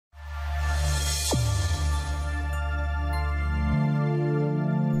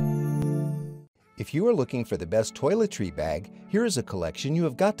If you are looking for the best toiletry bag, here is a collection you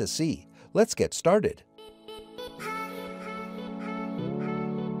have got to see. Let's get started.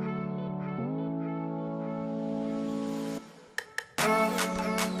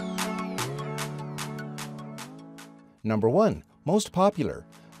 Number 1. Most popular.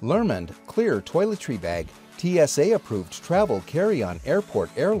 Lermond Clear Toiletry Bag, TSA approved travel carry-on airport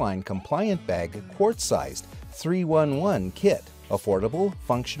airline compliant bag, quart-sized, 311 kit. Affordable,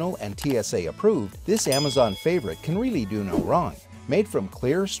 functional, and TSA approved, this Amazon favorite can really do no wrong. Made from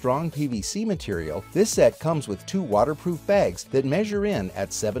clear, strong PVC material, this set comes with 2 waterproof bags that measure in at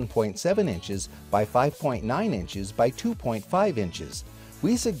 7.7 inches by 5.9 inches by 2.5 inches.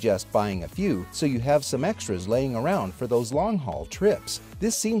 We suggest buying a few so you have some extras laying around for those long-haul trips.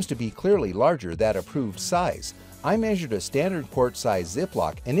 This seems to be clearly larger than approved size. I measured a standard quart-size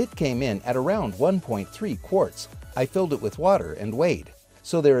Ziploc and it came in at around 1.3 quarts. I filled it with water and weighed,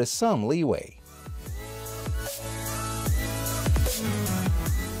 so there is some leeway.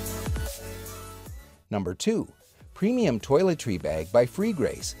 Number 2. Premium Toiletry Bag by Free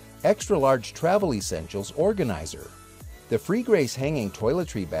Grace, Extra Large Travel Essentials Organizer. The Free Grace Hanging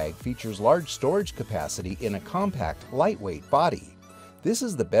Toiletry Bag features large storage capacity in a compact, lightweight body. This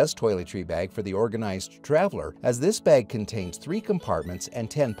is the best toiletry bag for the organized traveler, as this bag contains 3 compartments and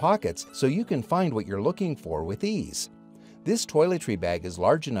 10 pockets, so you can find what you're looking for with ease. This toiletry bag is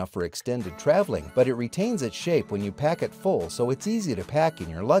large enough for extended traveling, but it retains its shape when you pack it full, so it's easy to pack in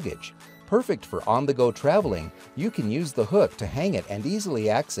your luggage. Perfect for on-the-go traveling, you can use the hook to hang it and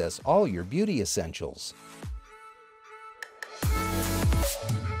easily access all your beauty essentials.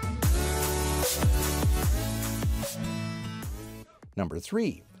 Number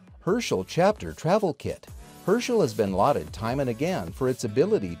 3. Herschel Chapter Travel Kit. Herschel has been lauded time and again for its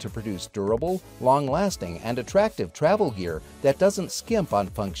ability to produce durable, long-lasting, and attractive travel gear that doesn't skimp on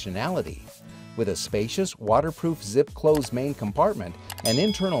functionality. With a spacious, waterproof zip-closed main compartment, an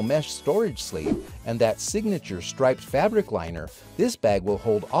internal mesh storage sleeve, and that signature striped fabric liner, this bag will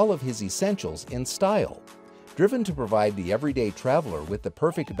hold all of his essentials in style. Driven to provide the everyday traveler with the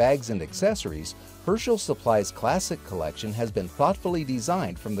perfect bags and accessories, Herschel Supply's Classic Collection has been thoughtfully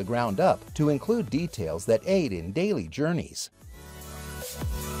designed from the ground up to include details that aid in daily journeys.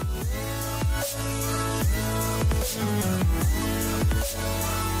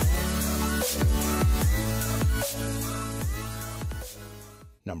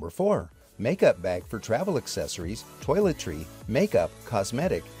 Number 4. Makeup Bag for Travel Accessories, Toiletry, Makeup,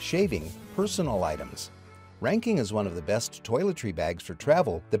 Cosmetic, Shaving, Personal Items. Ranking as one of the best toiletry bags for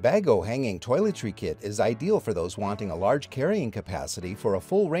travel, the Bago Hanging Toiletry Kit is ideal for those wanting a large carrying capacity for a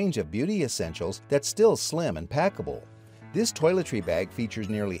full range of beauty essentials that's still slim and packable. This toiletry bag features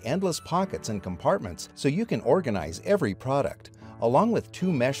nearly endless pockets and compartments, so you can organize every product. Along with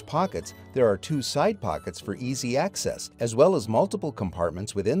 2 mesh pockets, there are 2 side pockets for easy access, as well as multiple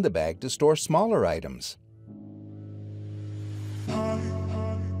compartments within the bag to store smaller items.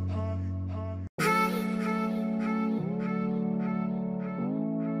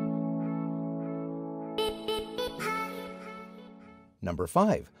 Number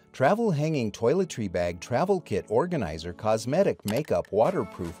 5. Travel Hanging Toiletry Bag Travel Kit Organizer Cosmetic Makeup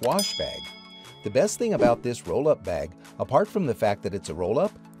Waterproof Wash Bag. The best thing about this roll-up bag, apart from the fact that it's a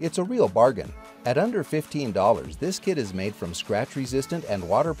roll-up, it's a real bargain. At under $15, this kit is made from scratch-resistant and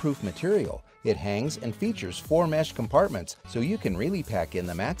waterproof material. It hangs and features 4 mesh compartments, so you can really pack in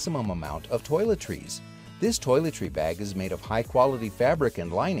the maximum amount of toiletries. This toiletry bag is made of high-quality fabric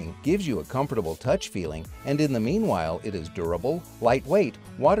and lining, gives you a comfortable touch feeling, and in the meanwhile it is durable, lightweight,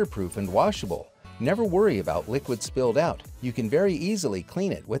 waterproof, and washable. Never worry about liquid spilled out. You can very easily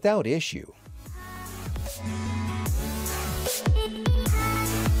clean it without issue.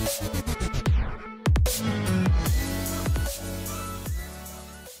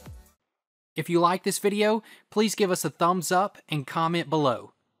 If you like this video, please give us a thumbs up and comment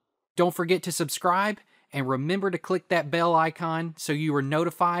below. Don't forget to subscribe and remember to click that bell icon so you are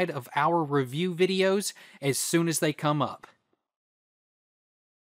notified of our review videos as soon as they come up.